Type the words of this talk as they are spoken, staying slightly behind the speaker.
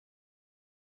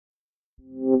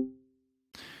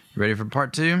You ready for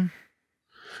part 2?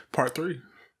 Part 3.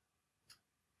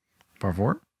 Part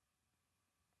 4?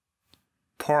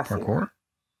 Parkour.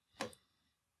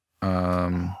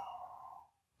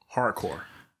 Hardcore.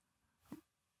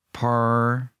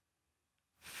 Parfait.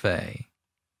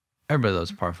 Everybody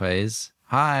loves parfaits.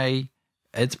 Hi,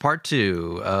 it's part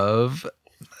 2 of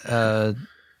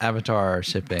Avatar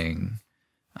shipping.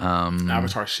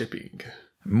 Avatar shipping.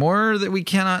 More that we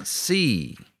cannot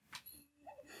see.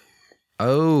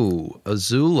 Oh,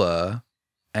 Azula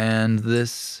and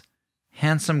this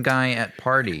handsome guy at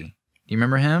party. Do you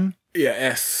remember him? Yeah,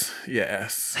 S. Yeah,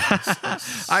 S.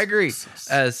 S. I agree.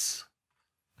 S.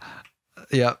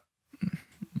 Yep.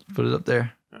 Put it up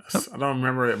there. S. I don't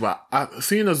remember it, but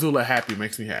seeing Azula happy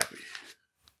makes me happy.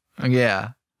 Yeah.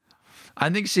 I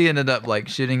think she ended up like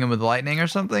shooting him with lightning or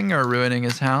something or ruining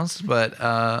his house, but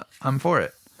I'm for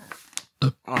it.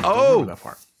 Oh, that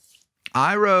part.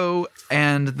 Iroh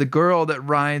and the girl that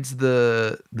rides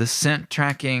the scent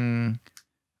tracking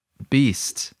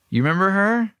beast. You remember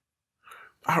her?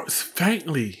 Oh, it's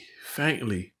faintly.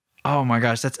 Oh my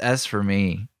gosh, that's S for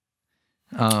me.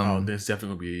 Then it's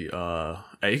definitely gonna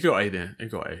be A. You go A then. You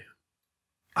go A.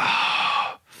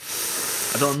 I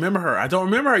don't remember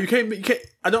her. You can't.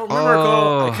 I don't remember her.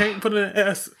 Girl. I can't put it in an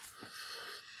S.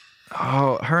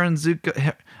 Oh, her and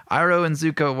Zuko, Iroh and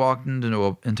Zuko walked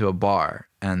into a bar,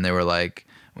 and they were like,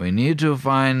 "We need to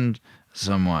find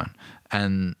someone,"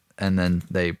 and then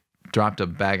they dropped a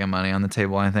bag of money on the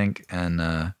table, I think,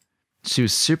 and she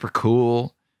was super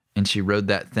cool, and she rode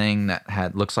that thing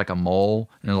that looks like a mole,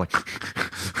 and it was like,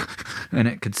 and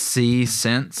it could see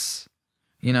scents,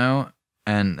 and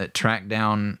it tracked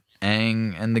down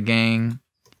Aang and the gang.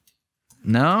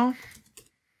 No?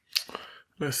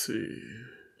 Let's see.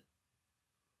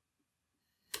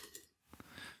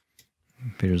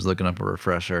 Peter's looking up a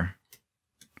refresher.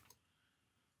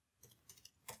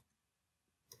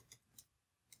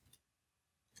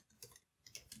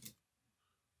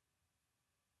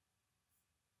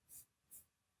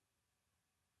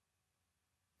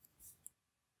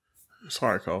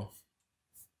 Sorry, Cole.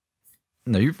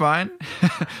 No, you're fine.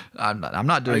 I'm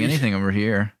not doing anything over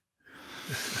here.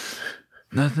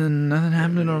 Nothing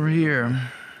happening over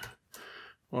here.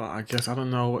 Well, I guess I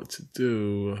don't know what to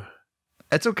do.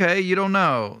 It's okay. You don't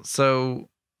know. So,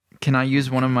 can I use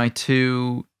one of my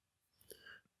 2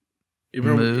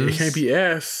 moves? It can't be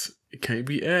S. It can't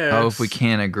be S. Oh, if we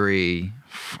can't agree.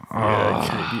 Yeah, it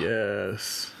can't be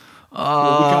S.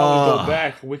 Well, we can always go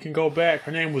back. We can go back.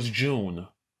 Her name was June.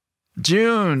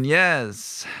 June,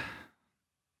 yes.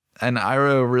 And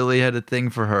Iroh really had a thing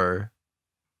for her.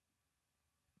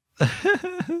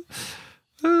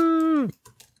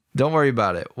 Don't worry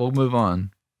about it. We'll move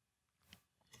on.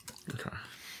 Okay.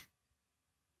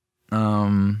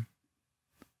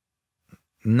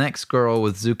 Next girl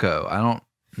with Zuko. I don't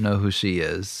know who she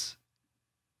is.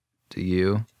 Do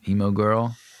you? Emo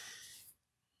girl?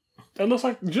 That looks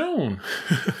like June.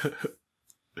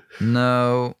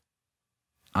 No.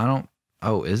 I don't.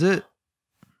 Oh, is it?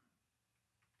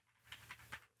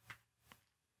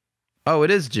 Oh,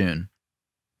 it is June.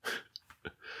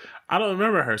 I don't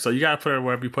remember her, so you gotta put her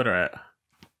wherever you put her at.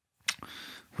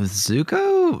 With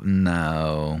Zuko?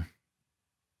 No.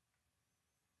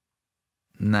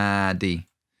 Nah, D.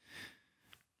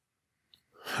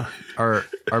 or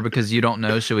because you don't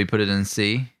know, should we put it in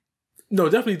C? No,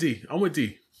 definitely D. I'm with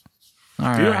D.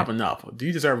 All you don't right. have enough.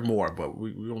 D deserve more, but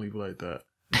we don't leave it like that.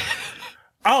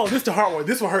 Oh, this is the hard one.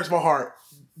 This one hurts my heart.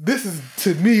 This is,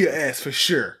 to me, an S for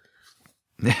sure.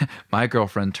 My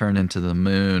girlfriend turned into the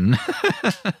moon.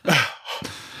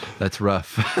 That's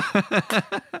rough.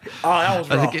 Oh, that was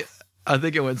rough. I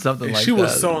think it went something like that. She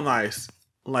was so nice.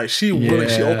 Like, she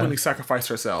openly sacrificed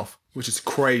herself, which is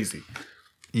crazy.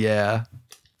 Yeah.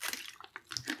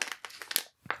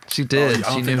 She did.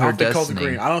 She knew her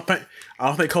destiny. I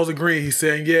don't think Cole's agreeing. He's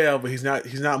saying yeah, but he's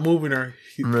not moving her.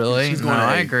 Really? She's going no, to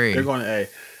A. I agree. They're going to A.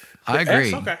 I agree.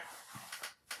 S, okay.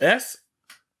 S?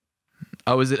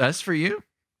 Oh, is it S for you?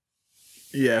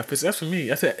 Yeah, if it's S for me,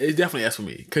 it's definitely S for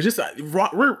me. Because just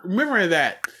remembering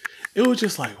that, it was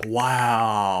just like,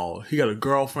 wow, he got a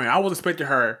girlfriend. I was expecting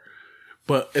her,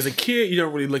 but as a kid, you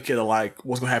don't really look at it like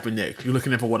what's going to happen next. You're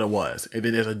looking at it for what it was. And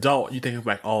then as an adult, you think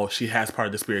like, oh, she has part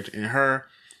of the spirit in her.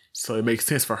 So it makes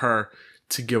sense for her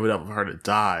to give it up for her to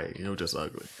die. It was just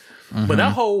ugly. Mm-hmm. But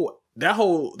that whole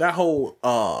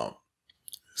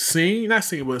scene, not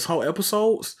scene, but this whole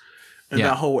episodes and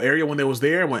that whole area when they was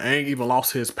there, when Aang even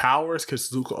lost his powers because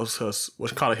Zuko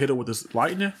was called a hitter with his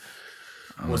lightning,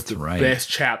 was the best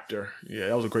chapter. Yeah,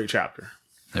 that was a great chapter.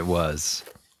 It was.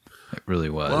 It really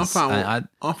was. Well,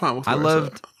 I'm fine with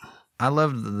I I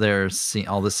loved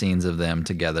all the scenes of them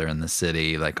together in the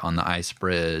city, like on the ice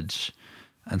bridge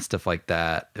and stuff like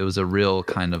that. It was a real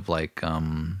kind of like,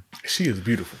 She is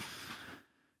beautiful.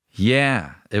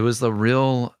 yeah, it was the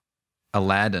real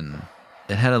Aladdin.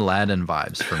 It had Aladdin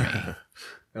vibes for me.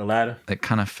 Aladdin. It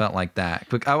kind of felt like that.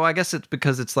 But, oh, I guess it's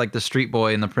because it's like the street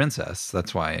boy and the princess.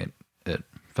 That's why it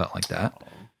felt like that.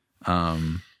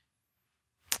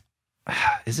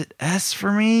 Is it S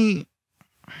for me?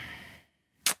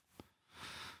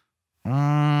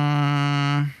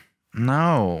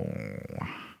 No,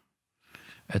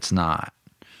 it's not.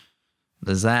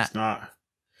 It's not.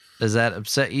 Does that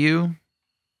upset you?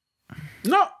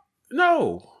 No.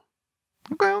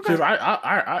 Okay. Because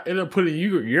I ended up putting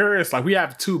yours. Like we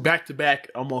have 2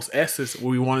 back-to-back almost S's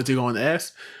where we wanted to go on the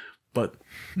S, but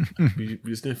we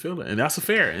just didn't feel it, and that's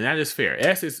fair. And that is fair.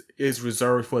 S is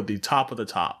reserved for the top of the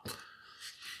top.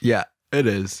 Yeah, it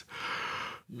is.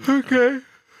 Okay.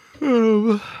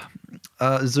 Zula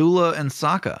and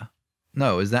Sokka.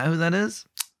 No, is that who that is?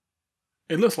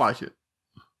 It looks like it.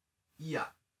 Yeah.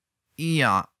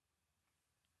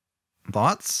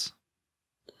 Thoughts?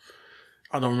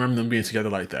 I don't remember them being together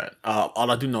like that.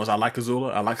 All I do know is I like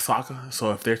Azula, I like Sokka,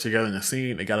 so if they're together in a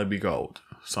scene, they gotta be gold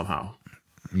somehow.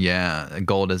 Yeah,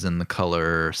 gold is in the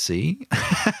color C.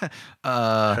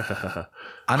 I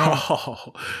don't.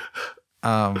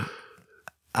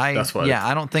 That's what. Yeah,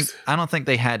 I don't think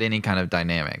they had any kind of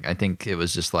dynamic. I think it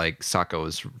was just like Sokka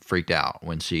was freaked out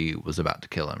when she was about to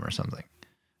kill him or something.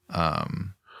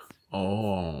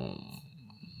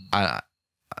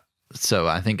 So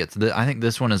I think I think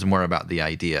this one is more about the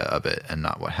idea of it and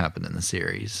not what happened in the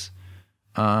series.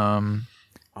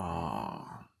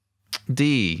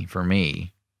 D for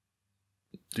me.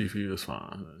 D for you is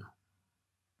fine.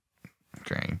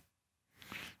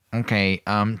 Okay.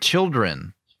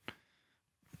 Children.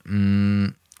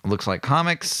 Looks like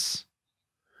comics.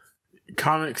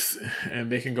 And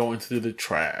they can go into the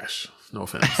trash. No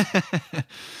offense.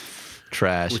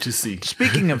 Trash. Which is C.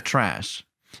 Speaking of trash,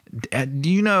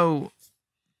 do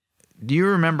you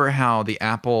remember how the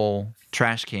Apple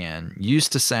trash can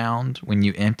used to sound when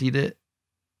you emptied it?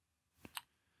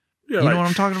 Yeah, you know what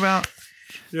I'm talking about?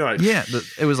 Yeah,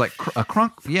 it was like a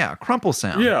crumple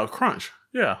sound. Yeah, a crunch.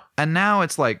 Yeah. And now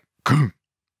it's like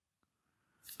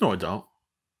no, it don't.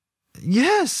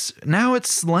 Yes, now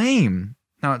it's lame.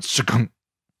 Now it's shakunk.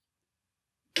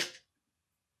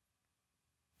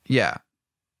 Yeah.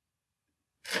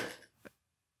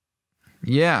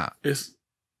 It's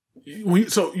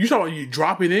so you talking when you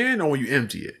drop it in or when you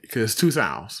empty it? Because it's 2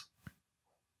 sounds.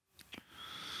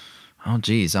 Oh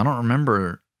geez, I don't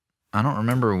remember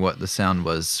what the sound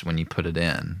was when you put it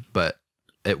in, but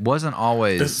it wasn't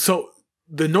always. So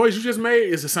the noise you just made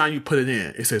is the sound you put it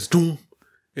in. It says doom,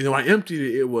 and then when I emptied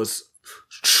it, it was.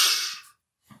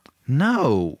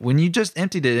 No, when you just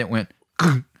emptied it, it went.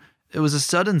 It was a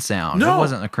sudden sound. No, it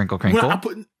wasn't a crinkle crinkle. I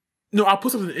put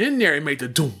something in there and made the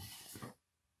doom.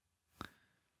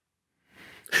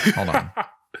 Hold on.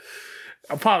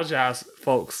 Apologize,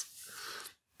 folks.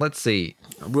 Let's see.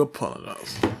 We'll pull it up.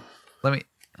 Let me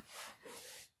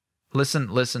listen.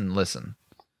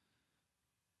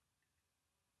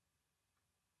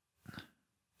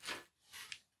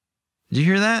 Did you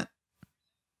hear that?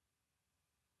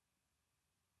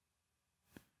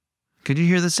 Could you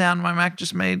hear the sound my Mac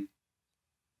just made?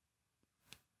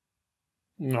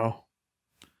 No.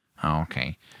 Oh,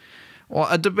 okay. Well,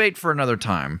 a debate for another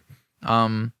time.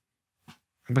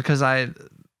 Because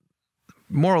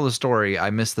moral of the story,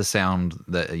 I miss the sound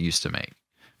that it used to make.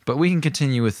 But we can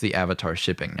continue with the Avatar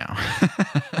shipping now.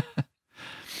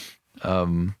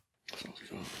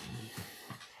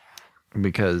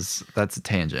 Because that's a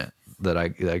tangent that I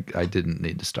didn't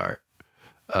need to start.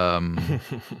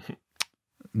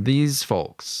 These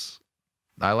folks,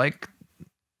 I like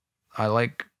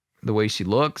the way she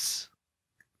looks,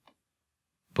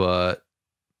 but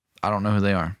I don't know who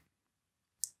they are.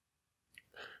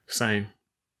 Same.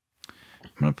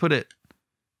 I'm gonna put it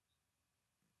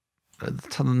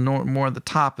to the more at the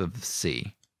top of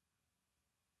C.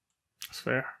 That's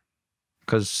fair.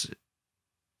 Because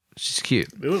she's cute.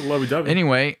 They look lovey-dovey.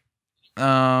 Anyway,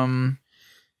 Aang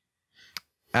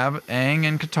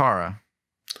and Katara.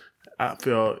 I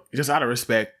feel just out of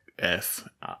respect, S.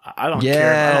 I don't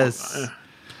care. Yes.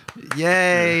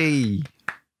 Yay.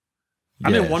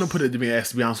 I didn't want to put it to be an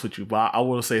S, to be honest with you, but I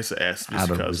will say it's an S. Just out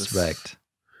of because respect.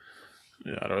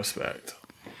 Yeah, out of respect.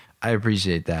 I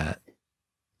appreciate that.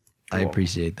 I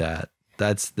appreciate that.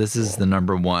 This is the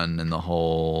number one in the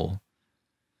whole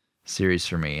series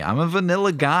for me. I'm a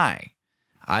vanilla guy.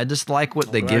 I just like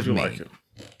what they give me. Like it.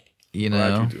 You know?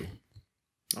 I'm glad you do.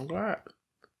 I'm glad.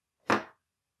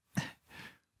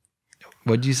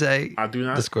 What'd you say? I do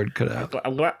not. Discord cut out.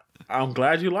 I'm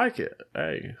glad you like it.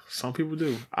 Hey, some people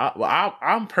do.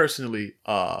 I'm personally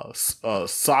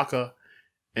Sokka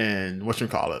and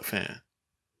whatchamacallit fan.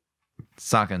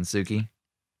 Sokka and Suki.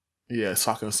 Yeah,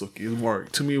 Sokka and Suki. It was more,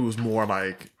 to me, it was more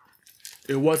like,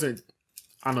 it wasn't,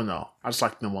 I don't know. I just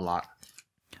liked them a lot.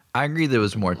 I agree there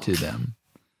was more to them.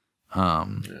 Yeah.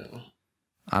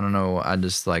 I don't know. I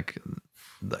just like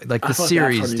the feel like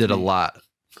series did a lot.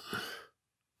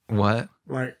 What?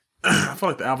 Like, I feel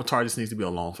like the Avatar just needs to be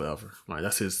alone forever. Like,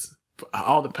 that's his,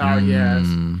 all the power he has.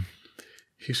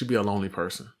 He should be a lonely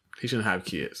person. He shouldn't have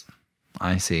kids.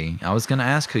 I see. I was going to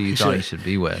ask who you thought he should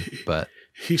be with, but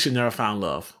he should never find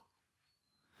love.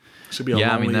 Should be a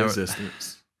lonely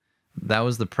existence. That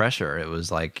was the pressure. It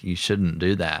was like, you shouldn't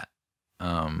do that.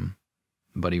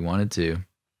 But he wanted to.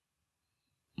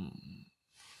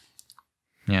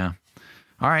 Yeah.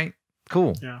 All right.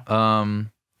 Cool. Yeah.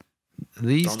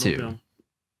 These Don't two. them.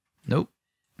 Nope.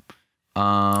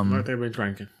 What they've been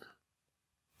drinking.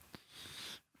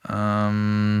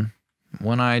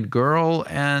 One-eyed girl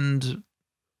and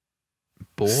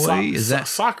boy. Is that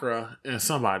Sakura and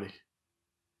somebody?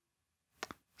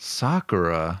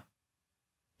 Sakura?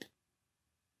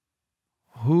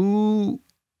 Who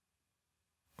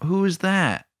is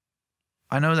that?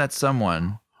 I know that's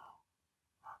someone.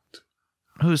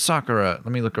 Who's Sakura?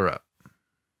 Let me look her up.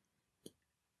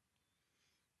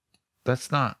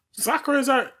 That's not Sakura. Is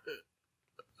that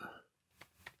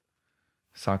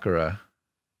Sakura?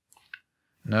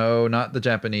 No, not the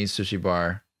Japanese sushi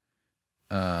bar.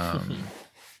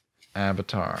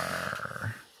 Avatar.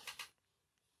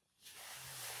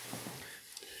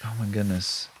 Oh my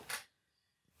goodness.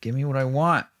 Give me what I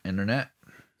want, internet.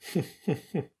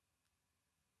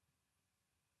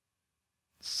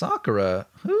 Sakura?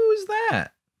 Who is that?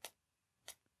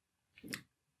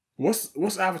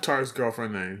 What's Avatar's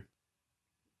girlfriend name?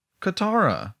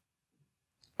 Katara.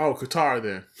 Oh, Katara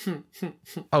then.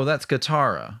 Oh, that's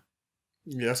Katara.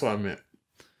 Yeah, that's what I meant.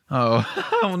 Oh,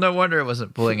 well, no wonder it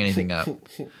wasn't pulling anything up.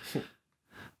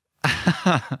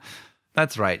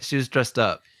 That's right. She was dressed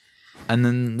up. And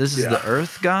then this is the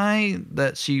Earth guy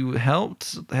that she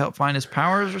helped find his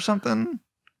powers or something?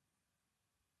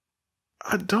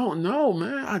 I don't know,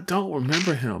 man. I don't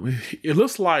remember him. It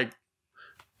looks like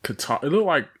Katara. It looked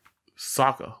like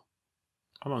Sokka.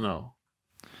 I don't know.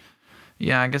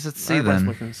 Yeah, I guess it's C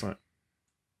then.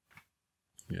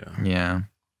 Yeah.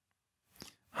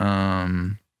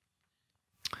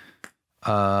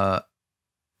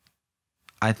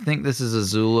 I think this is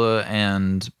Azula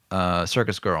and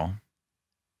Circus Girl.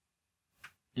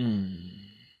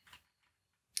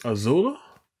 Azula?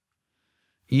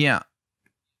 Yeah.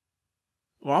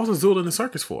 Why was Azula in the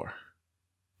circus for?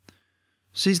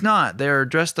 She's not. They're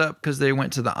dressed up because they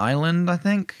went to the island, I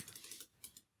think.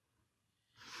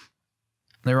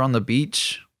 They were on the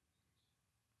beach.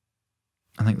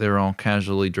 I think they were all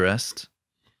casually dressed.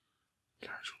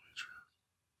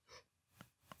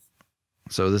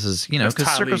 So this is,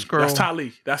 because Circus Girl... That's Ty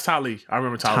Lee. That's Ty Lee. I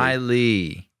remember Ty Lee. Ty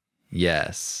Lee.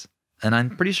 Yes. And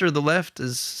I'm pretty sure the left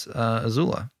is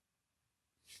Azula.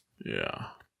 Yeah.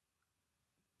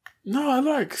 No, I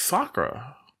like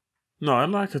Sakura. No, I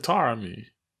like Katara,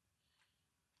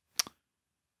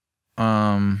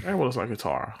 Everyone looks like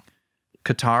Katara.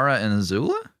 Katara and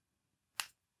Azula?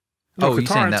 No, you're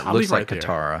saying that looks like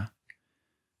Katara.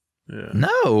 Yeah.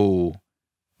 No.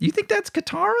 You think that's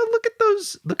Katara?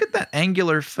 Look at that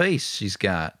angular face she's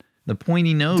got. The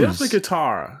pointy nose. Definitely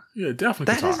Katara. Yeah,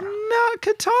 definitely Katara. That is not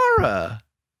Katara.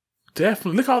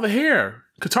 Definitely. Look at all the hair.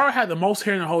 Katara had the most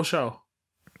hair in the whole show.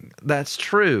 That's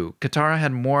true. Katara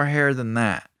had more hair than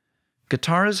that.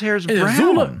 Katara's hair is brown.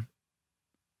 Azula,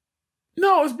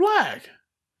 no, it's black.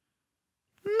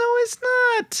 No, it's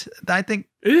not. I think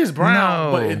it is brown,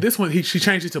 no. but in this one, she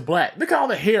changed it to black. Look at all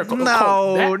the hair.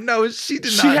 No, she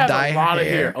did not had dye a lot her of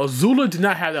hair. Azula did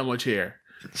not have that much hair.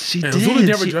 She and did. Azula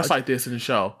never dressed like this in the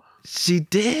show. She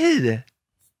did.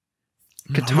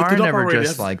 Katara never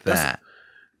dressed like that.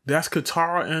 That's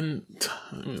Katara and...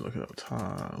 Let me look it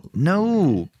up.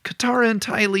 No, Katara and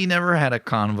Ty Lee never had a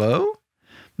convo.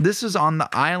 This is on the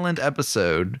island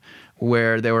episode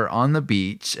where they were on the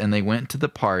beach and they went to the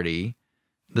party.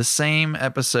 The same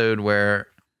episode where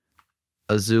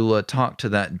Azula talked to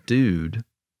that dude.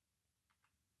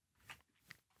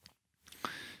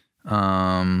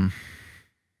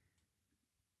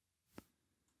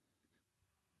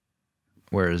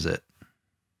 Where is it?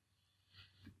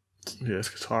 Yeah, it's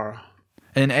Katara.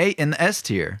 In the S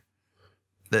tier.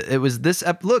 It was this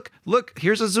look,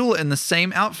 here's Azula in the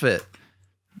same outfit.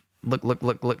 Look.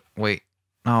 Wait.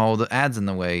 Oh, the ad's in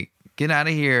the way. Get out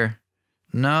of here.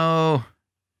 No.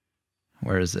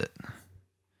 Where is it?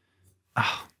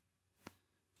 Oh,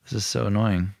 this is so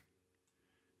annoying.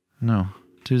 No,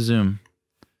 to zoom.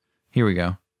 Here we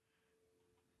go.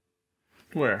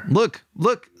 Where? Look.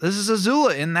 This is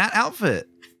Azula in that outfit.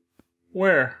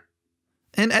 Where?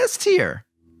 In S tier.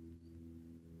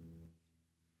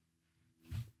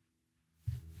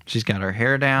 She's got her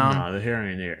hair down. No, the hair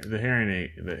ain't there. The hair ain't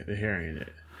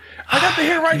it. I got the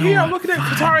hair right here. I'm looking at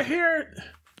Katara hair.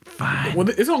 Fine. Well,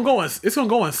 it's gonna go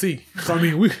and see. So I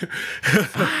mean,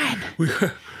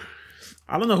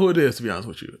 I don't know who it is, to be honest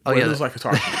with you. Oh yeah, it looks like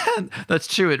Katara. That's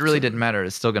true. It really didn't matter.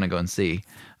 It's still gonna go and see.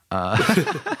 All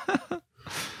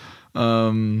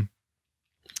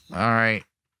right.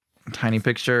 Tiny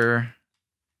picture.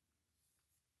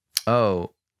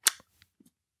 Oh.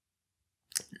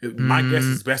 My guess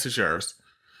is best as yours.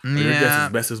 Yeah. Your guess is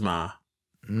as best as mine.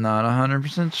 Not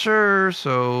 100% sure,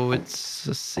 so it's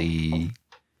a C.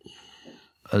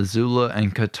 Azula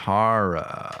and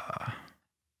Katara.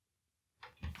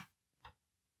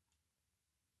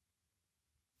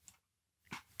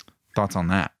 Thoughts on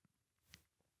that?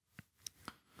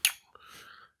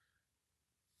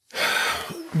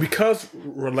 Because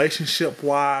relationship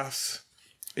wise,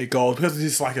 it goes because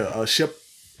it's like a ship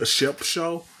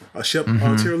show, a ship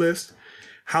tier list.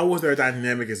 How was their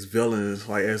dynamic as villains,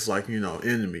 as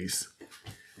enemies?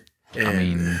 And I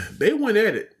mean, they went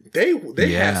at it.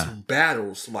 They had some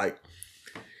battles. Like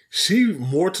she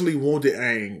mortally wounded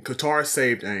Aang. Katara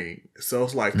saved Aang. So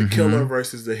it's like the killer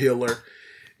versus the healer.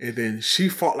 And then she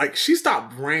fought. Like she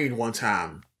stopped rain one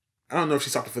time. I don't know if she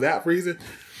stopped it for that reason,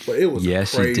 but it was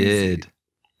crazy. She did.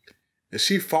 And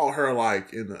she fought her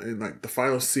in the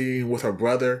final scene with her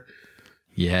brother.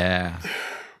 Yeah.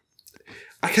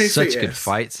 I can't Such say good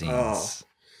fight scenes.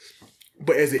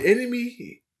 But as an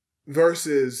enemy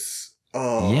versus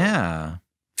as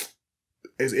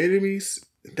enemies,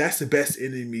 that's the best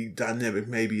enemy dynamic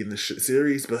maybe in the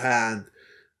series behind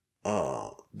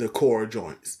the core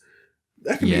joints.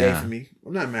 That can be A for me.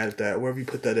 I'm not mad at that. Wherever you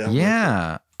put that out.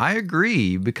 Yeah, I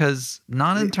agree because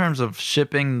not in terms of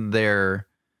shipping their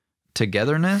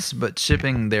togetherness, but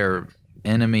shipping their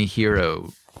enemy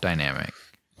hero dynamic.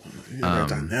 Yeah,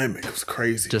 their dynamic was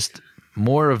crazy. Just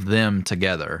more of them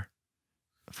together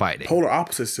fighting. Polar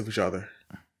opposites of each other.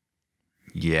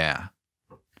 Yeah.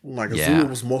 Azula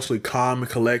was mostly calm and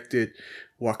collected,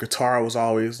 while Katara was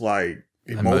always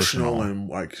emotional and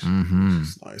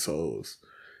so it was.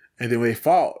 And then when they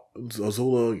fought,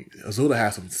 Azula had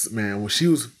some, man, when she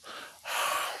was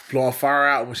blowing fire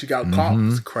out when she got caught, it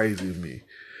was crazy to me.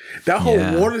 That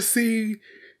whole water scene,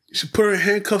 she put her in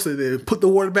handcuffs and then put the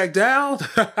water back down.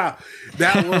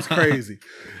 That was crazy.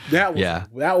 That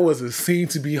was a scene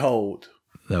to behold.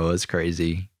 That was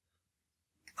crazy.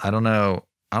 I don't know.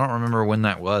 I don't remember when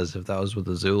that was, if that was with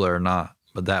Azula or not,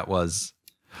 but that was.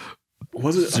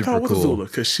 Was it? I thought it was Azula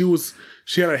because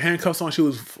she had her handcuffs on. She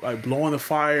was blowing the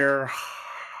fire.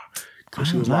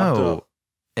 She was locked up.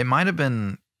 It might have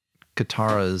been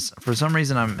Katara's. For some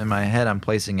reason, I'm in my head. I'm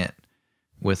placing it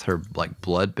with her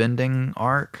blood bending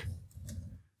arc.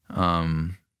 I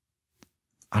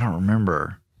don't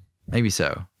remember. Maybe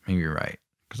so. Maybe you're right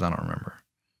because I don't remember.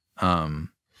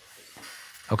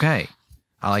 Okay,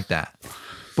 I like that.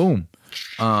 Boom.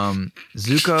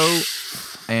 Zuko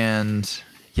and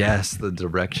yes, the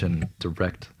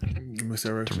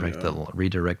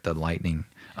redirect the lightning.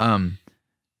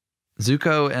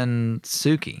 Zuko and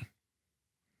Suki.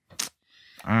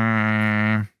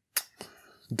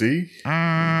 D?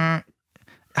 I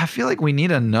feel like we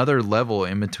need another level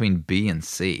in between B and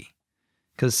C.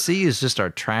 Because C is just our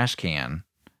trash can.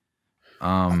 We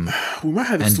might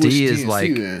have to and switch D is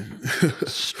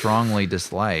strongly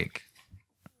dislike.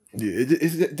 Yeah,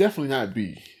 it's definitely not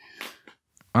B.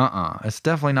 It's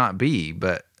definitely not B,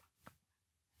 but...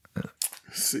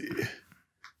 C.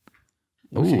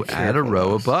 Ooh, add a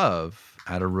row above.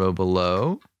 Add a row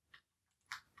below.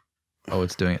 Oh,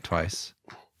 it's doing it twice.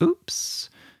 Oops.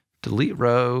 Delete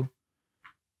row.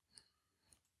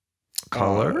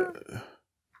 Color.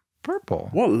 Purple.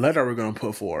 What letter are we going to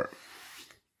put for it?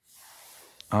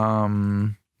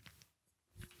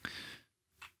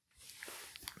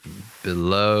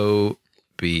 Below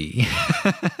B.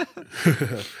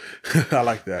 I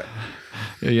like that.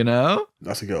 You know?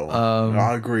 That's a good one.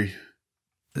 I agree.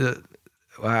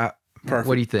 Wow. Perfect.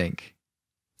 What do you think?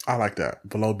 I like that.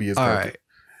 Below B is all perfect.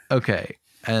 Right. Okay.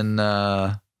 And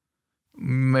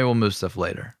maybe we'll move stuff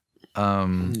later.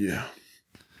 Yeah.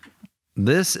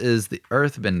 This is the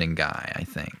earthbending guy, I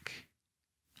think.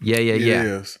 Yeah. It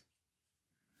is.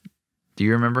 Do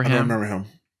you remember him? I don't remember him.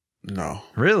 No.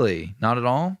 Really? Not at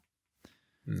all?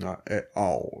 Not at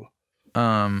all.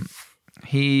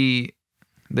 He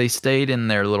They stayed in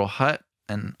their little hut,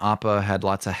 and Appa had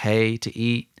lots of hay to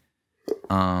eat.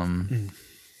 And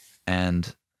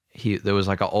there was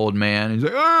like an old man. He's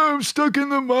like, oh, I'm stuck in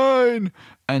the mine.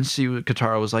 And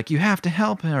Katara was like, you have to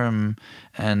help him.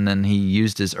 And then he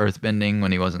used his earthbending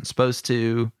when he wasn't supposed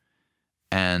to.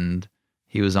 And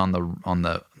he was on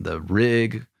the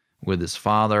rig with his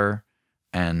father,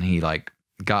 and he like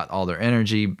got all their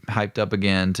energy hyped up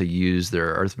again to use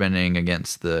their earthbending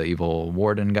against the evil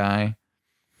warden guy.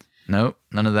 Nope,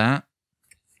 none of that.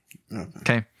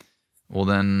 Okay. Well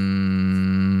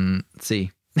then,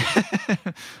 see.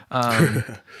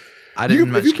 I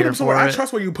didn't much care for it. I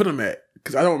trust where you put him at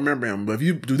because I don't remember him. But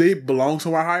do they belong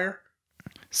somewhere higher?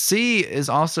 C is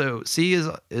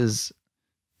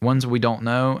ones we don't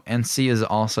know, and C is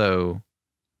also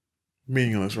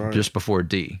meaningless, right? Just before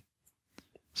D.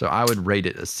 So I would rate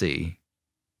it a C.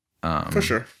 For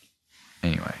sure.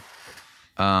 Anyway.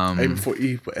 A before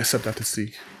E, but except after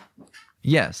C.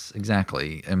 Yes,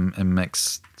 exactly.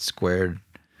 MX squared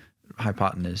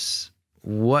hypotenuse.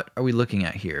 What are we looking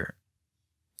at here?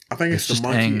 I think it's the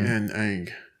monkey and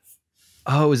Aang.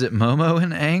 Oh, is it Momo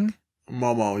and Aang?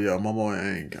 Momo, yeah, Momo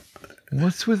and Aang.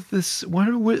 What's with this?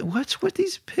 What's with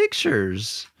these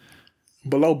pictures?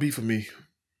 Below B for me.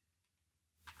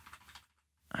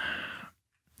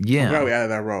 Yeah, I'm glad we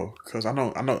added that row because I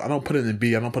don't put it in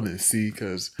B. I don't put it in C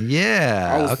because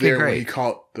I was there when he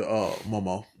caught the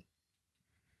Momo.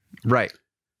 Right.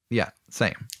 Yeah.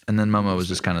 Same. And then Momo was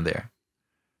just kind of there.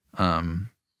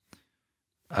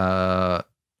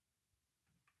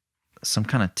 Some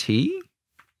kind of T.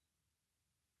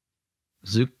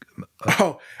 Zuko.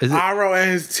 Oh, Aro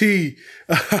and his T.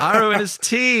 Aro and his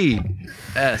T.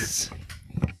 S.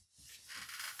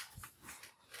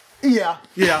 Yeah.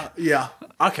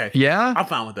 Okay. Yeah? I'm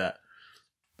fine with that.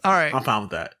 All right. I'm fine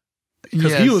with that.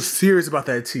 Because he was serious about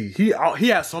that T. He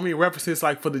had so many references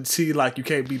like for the T, like you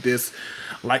can't beat this,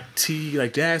 like T,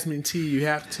 like Jasmine T, you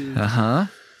have to. Uh-huh.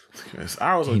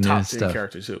 I was a top 10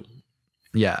 character too.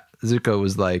 Yeah. Zuko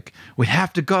was like, we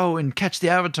have to go and catch the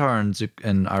Avatar. And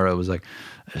Aro was like,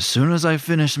 as soon as I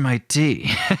finish my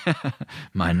tea,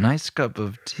 my nice cup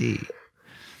of tea.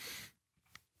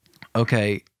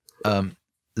 Okay.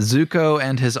 Zuko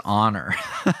and his honor,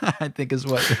 I think is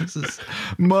what this is.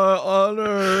 My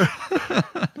honor.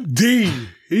 D.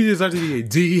 He just had to be a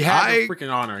D. He had a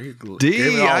freaking honor.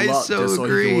 I so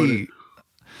agree.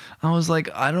 I was like,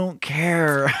 I don't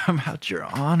care about your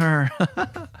honor.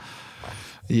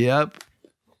 Yep.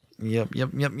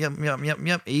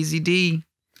 Easy D.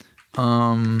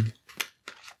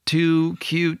 Two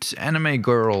cute anime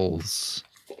girls.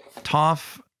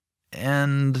 Toph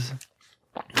and...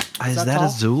 Is that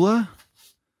Azula?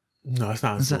 No, it's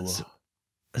not Azula.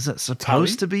 Is that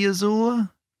supposed to be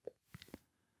Azula?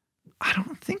 I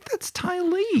don't think that's Ty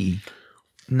Lee.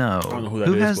 No. I don't know who that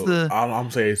is.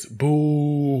 I'm saying it's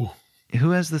Boo.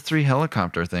 Who has the 3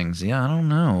 helicopter things? Yeah, I don't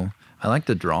know. I like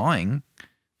the drawing.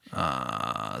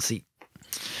 See.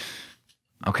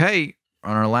 Okay,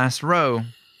 on our last row.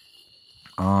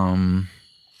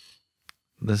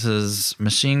 This is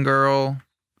Machine Girl.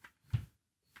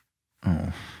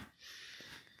 Oh.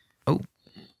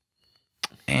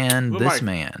 And this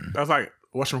man. That's like,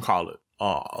 whatchamacallit?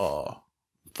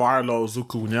 Fire Lord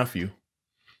Zuko nephew.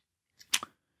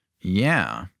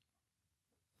 Yeah.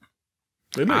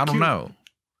 I don't know.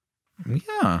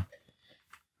 Yeah.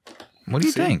 What do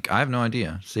you think? I have no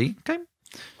idea. See? Okay.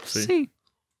 See.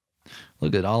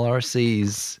 Look at all our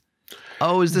C's.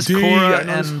 Oh, is this D, Korra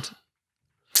and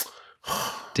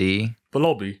D?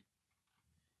 Below B.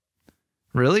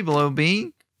 Really? Below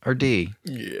B or D?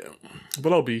 Yeah.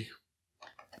 Below B.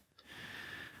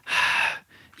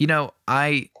 You know,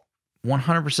 I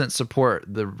 100% support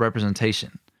the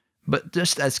representation. But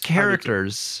just as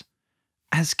characters,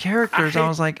 I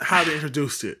was like... how they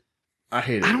introduced it. I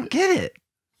hate it. I don't get it.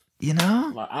 You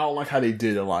know? Like, I don't like how they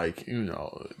did it. Like, I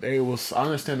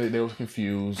understand that they was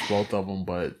confused, both of them,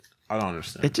 but I don't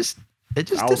understand. It just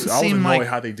didn't seem like...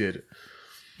 how they did it.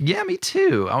 Yeah, me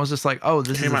too. I was just like, oh,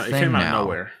 this is a thing now. It came out of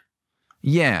nowhere.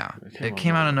 Yeah, it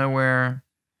came out of nowhere.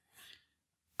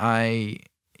 I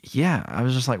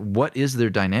was just like, what is their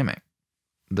dynamic?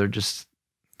 They're just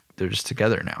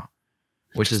together now,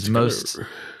 which is most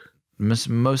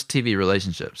TV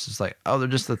relationships. It's like, oh, they're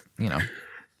just it's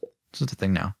just a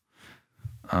thing now.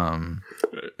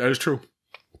 That is true.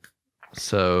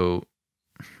 So,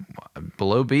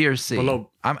 below B or C?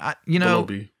 Below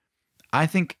B. I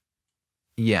think.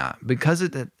 Yeah, because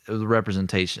of the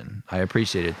representation, I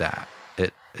appreciated that.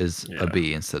 It is a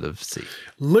B instead of C.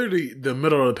 Literally the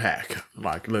middle of the pack.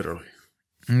 Like, literally.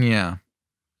 Yeah.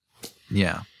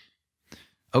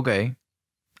 Okay.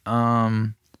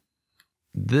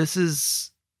 This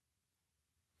is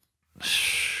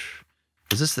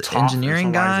this the Toph and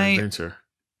engineering somebody's guy? Adventure.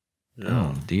 Yeah.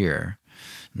 Oh dear.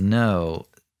 No.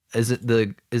 Is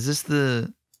this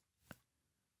the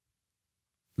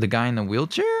guy in the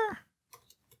wheelchair?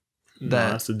 No,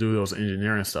 that's to do those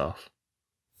engineering stuff.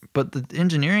 But the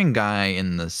engineering guy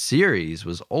in the series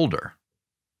was older.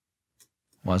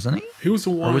 Wasn't he? He was the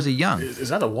one. Or was he young? Is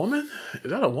that a woman? Is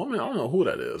that a woman? I don't know who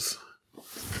that is.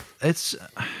 It's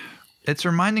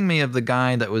reminding me of the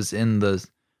guy that was in the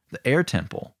air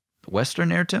temple, the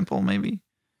Western air temple, maybe,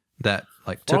 that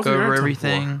like took over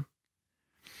everything.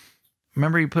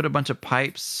 Remember, he put a bunch of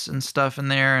pipes and stuff in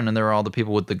there, and then there were all the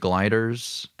people with the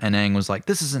gliders, and Aang was like,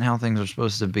 "This isn't how things are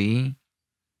supposed to be."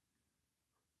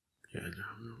 Yeah, no.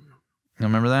 You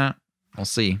remember that? We'll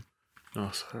see. No,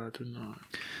 sorry, I do not.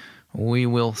 We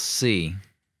will see.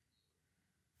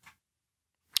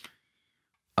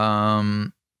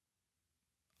 Oh,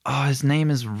 his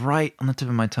name is right on the tip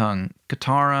of my tongue.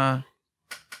 Katara.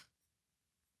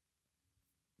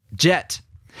 Jet.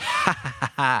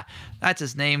 That's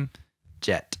his name.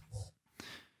 Jet.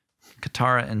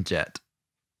 Katara and Jet.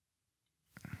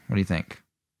 What do you think?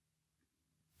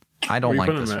 I don't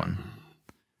like this one.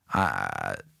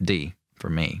 D for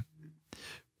me.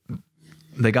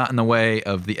 They got in the way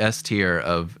of the S tier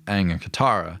of Aang and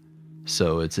Katara,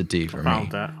 so it's a D for me. I'm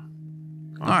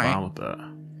fine with that.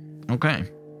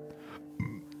 Okay.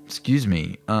 Excuse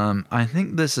me. I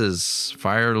think this is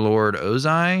Fire Lord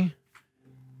Ozai.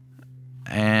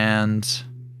 And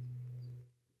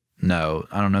no,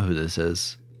 I don't know who this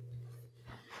is.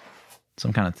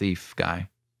 Some kind of thief guy.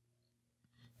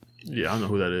 Yeah, I don't know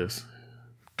who that is.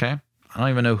 Okay. I don't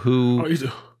even know who.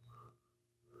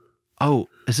 Oh,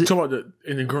 is it? Talking about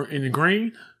in the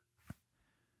green?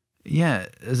 Yeah,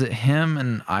 is it him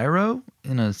and Iroh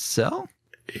in a cell?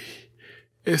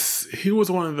 He was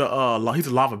one of the he's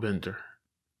a lava bender,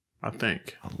 I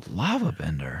think. A lava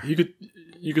bender.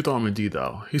 You could throw him in D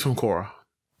though. He's from Korra.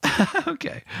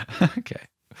 Okay.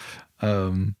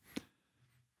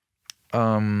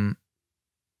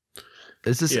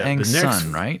 Is this Aang's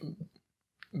son, right?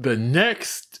 The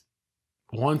next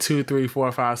 1, 2, 3,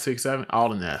 4, 5, 6, 7,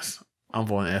 all in S. I'm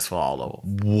voting S for all of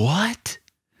them. What?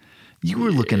 You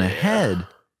were looking ahead.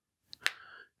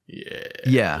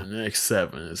 Yeah. The next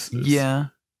 7 is yeah.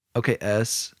 Okay,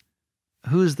 S.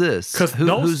 Who's this? Because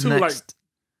who's two, next?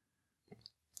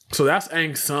 So that's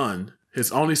Aang's son.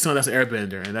 His only son, that's an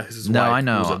airbender, and that's his wife. I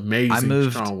know. Who's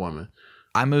amazing, strong woman.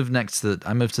 I moved to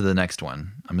the next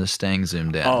one. I'm just staying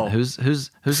zoomed in. Oh, who's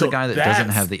the guy that doesn't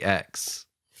have the X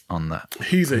on the?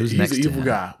 He's an evil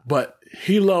guy, but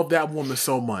he loved that woman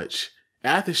so much.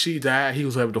 After she died, he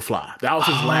was able to fly. That was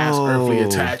his last earthly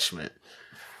attachment.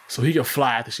 So he could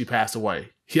fly after she passed away.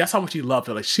 That's how much he loved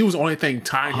her. Like, she was the only thing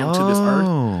tying him to this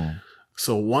earth.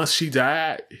 So once she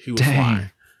died, he was flying.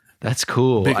 That's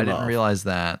cool. Big I love. didn't realize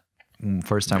that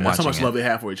first time watching it. That's how much love they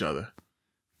have for each other.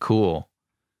 Cool.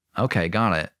 Okay,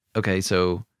 got it. Okay,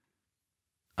 so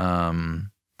Sokka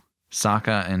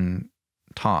and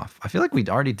Toph. I feel like we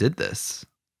already did this.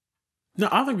 No,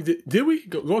 I don't think we did. Did we?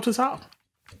 Go to the top.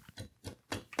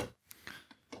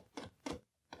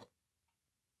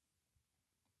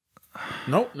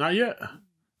 Nope, not yet.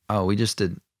 Oh, we just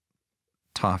did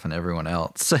Toph and everyone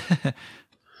else.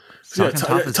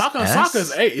 Sokka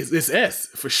is A. It's S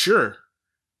for sure.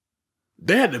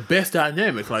 They had the best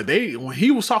dynamic. Like, when he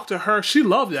was talking to her, she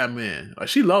loved that man. Like,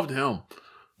 she loved him.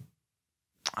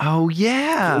 Oh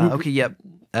yeah. Okay. Yep.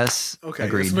 S. Okay.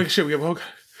 Agreed. Let's make sure we have. Okay.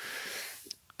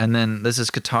 And then this is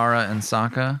Katara and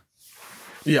Sokka.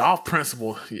 Yeah, off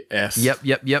principle. S. Yep.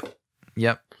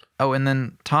 Oh, and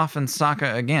then Toph and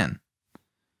Sokka again.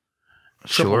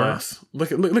 Triple Sure. S.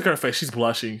 Look at her face. She's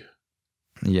blushing.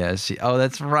 Yes. Oh,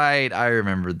 that's right. I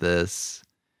remembered this.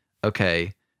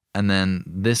 Okay. And then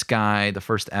this guy, the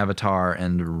first Avatar,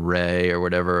 and Rey, or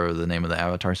whatever the name of the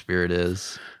Avatar spirit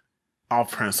is. Off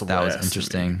principle. That was S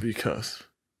interesting. Because.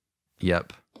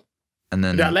 Yep. And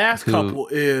then that last couple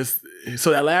is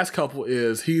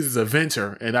he's his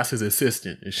inventor and that's his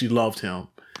assistant, and she loved him.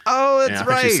 Oh, that's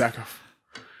right.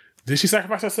 Did she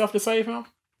sacrifice herself to save him?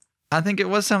 I think it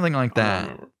was something like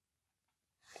that.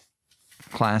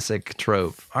 Classic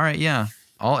trope. All right, yeah.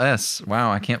 All S.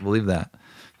 Wow, I can't believe that.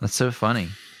 That's so funny.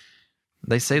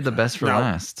 They saved the best for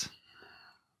last.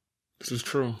 This is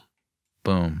true.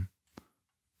 Boom.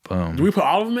 Boom. Do we put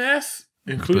all of them in S?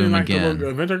 Including Boom like again. the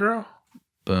inventor girl?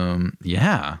 Boom.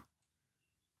 Yeah.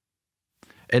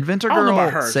 Adventure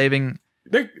Girl saving.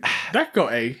 That can go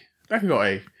A. That can go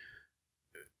A.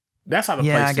 That's not the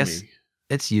place I guess to me.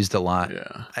 it's used a lot.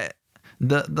 Yeah.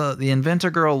 The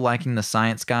inventor girl liking the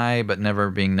science guy but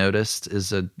never being noticed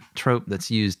is a trope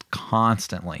that's used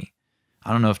constantly.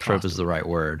 I don't know if trope is the right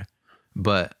word,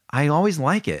 but I always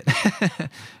like it.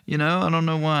 You know, I don't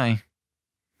know why.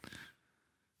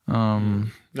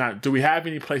 Now, do we have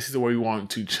any places where we want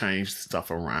to change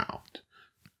stuff around?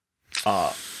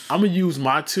 I'm gonna use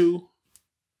my 2.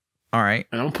 All right.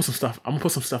 And I'm gonna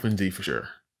put some stuff in D for sure.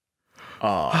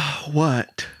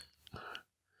 What?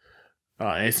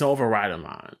 And it's an override of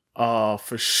mine.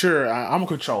 For sure, I'm gonna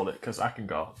control it because I can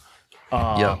go.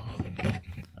 Yep.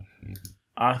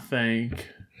 I think.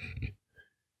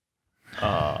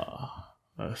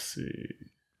 Let's see.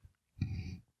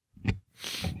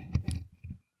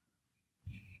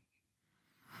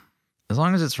 As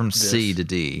long as it's from C to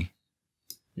D.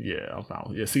 Yeah, I'm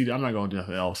fine. Yeah, C. I'm not gonna do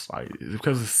nothing else. Like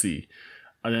because it's C.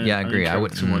 Yeah, I agree. I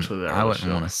wouldn't too much for that. I wouldn't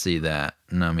want to see that.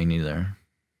 No, me neither.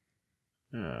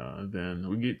 Yeah, and then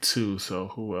we get 2. So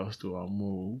who else do I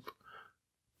move?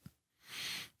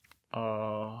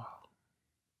 I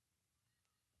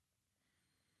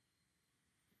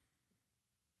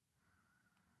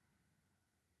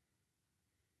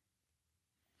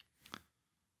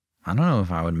don't know if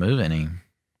I would move any.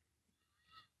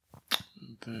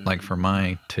 Like for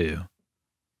my 2.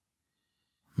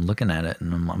 I'm looking at it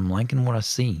and I'm liking what I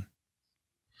see.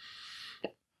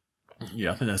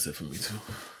 Yeah, I think that's it for me too.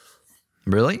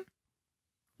 Really?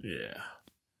 Yeah.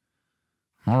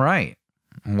 All right.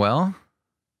 Well,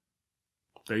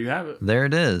 there you have it. There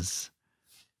it is.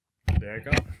 There you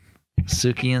go.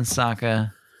 Suki and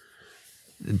Sokka,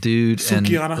 Dude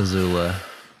Sukiana. and Azula.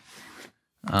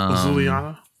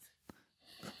 Azuliana?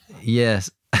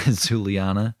 Yes,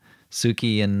 Zuliana.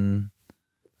 Suki and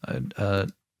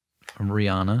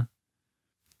Rihanna.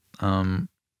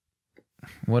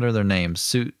 What are their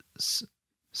names?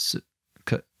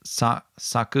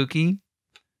 Sakuki.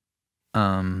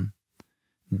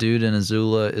 Dude and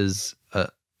Azula is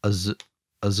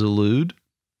Azulud.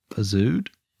 Azud.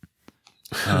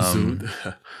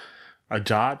 Azud.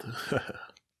 Ajad.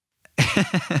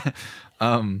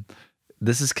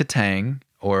 This is Katang,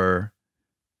 or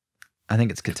I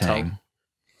think it's Katang.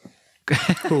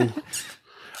 Cool.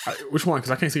 Which one?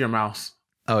 Because I can't see your mouse.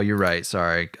 Oh, you're right.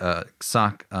 Sorry.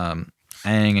 Aang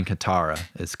and Katara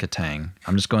is Katang.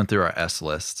 I'm just going through our S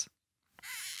list.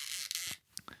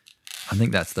 I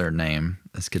think that's their name.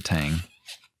 Is Katang.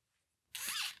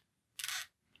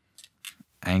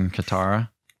 Aang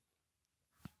Katara.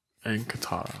 And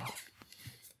Katara.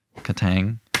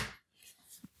 Katang.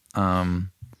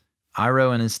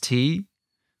 Iroh and his T.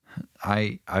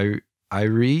 Irie.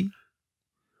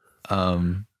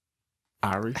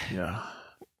 Ari, yeah.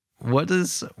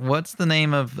 What's the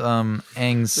name of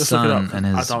Aang's Let's son and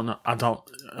his? I don't know.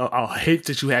 I hate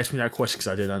that you asked me that question because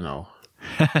I didn't know.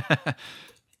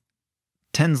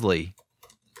 Tinsley.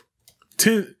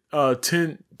 Tinsley.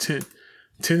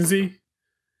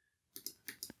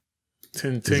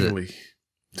 Tingly.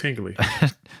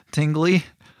 Tingly.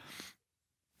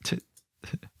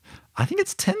 I think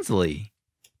it's Tinsley.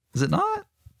 Is it not?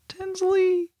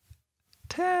 Tinsley.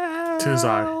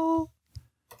 Tenzai.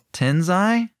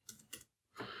 Tenzai?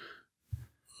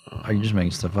 Are you just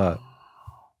making stuff up?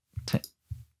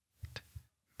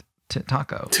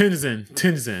 Taco. Tenzin.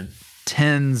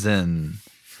 Tenzin.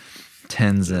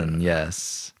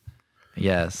 Yes.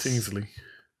 Tinsley.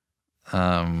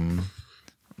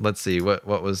 Let's see.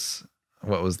 What was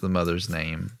the mother's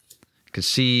name? Because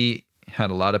she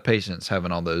had a lot of patience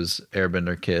having all those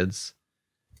Airbender kids.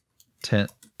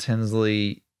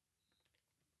 Tinsley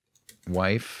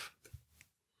wife.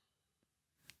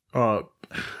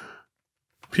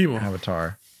 Pima.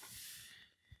 Avatar.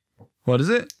 What is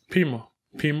it? Pima.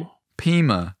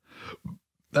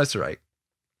 That's right.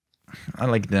 I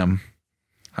like them.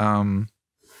 And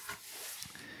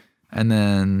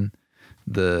then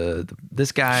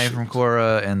this guy from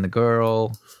Korra and the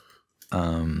girl.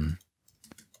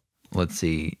 Let's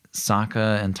see.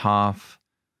 Sokka and Toph.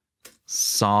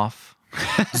 Soph.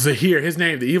 Zahir. His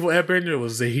name, the evil airbender,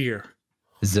 was Zahir.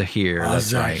 Zahir.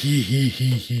 That's right.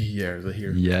 Yeah,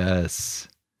 Zahir. Yes.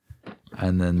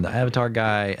 And then the Avatar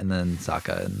guy, and then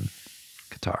Sokka and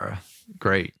Katara.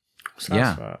 Great.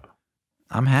 Fat.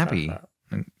 I'm happy.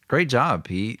 Great job,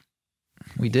 Pete.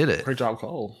 We did it. Great job,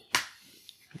 Cole.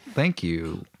 This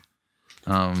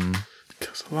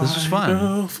was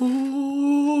fun.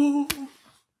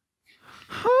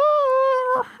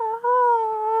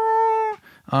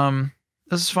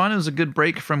 This is fun. It was a good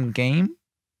break from game.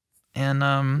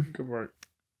 And Good work.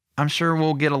 I'm sure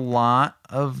we'll get a lot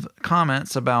of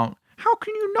comments about how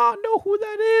can you not know who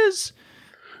that is?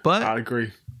 But I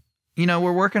agree.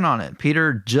 we're working on it.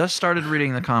 Peter just started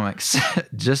reading the comics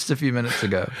just a few minutes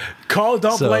ago. Cole,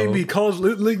 don't blame me. Cole,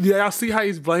 y'all see how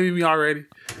he's blaming me already?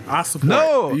 I support.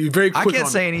 No, you very quick. I can't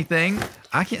say anything.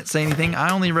 I can't say anything.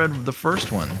 I only read the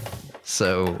first one,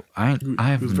 so I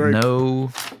have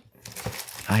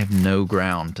no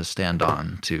ground to stand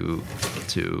on to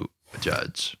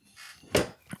judge.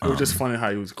 It was just funny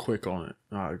how he was quick on it.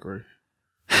 I agree.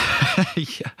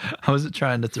 Yeah, I wasn't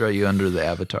trying to throw you under the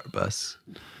Avatar bus.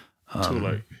 Too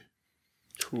late.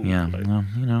 Yeah, late. Well,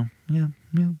 yeah.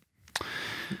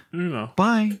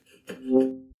 Bye.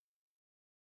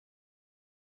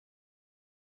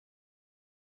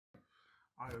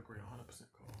 I agree 100%.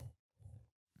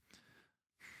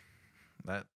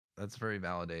 Cole. That's very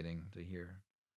validating to hear.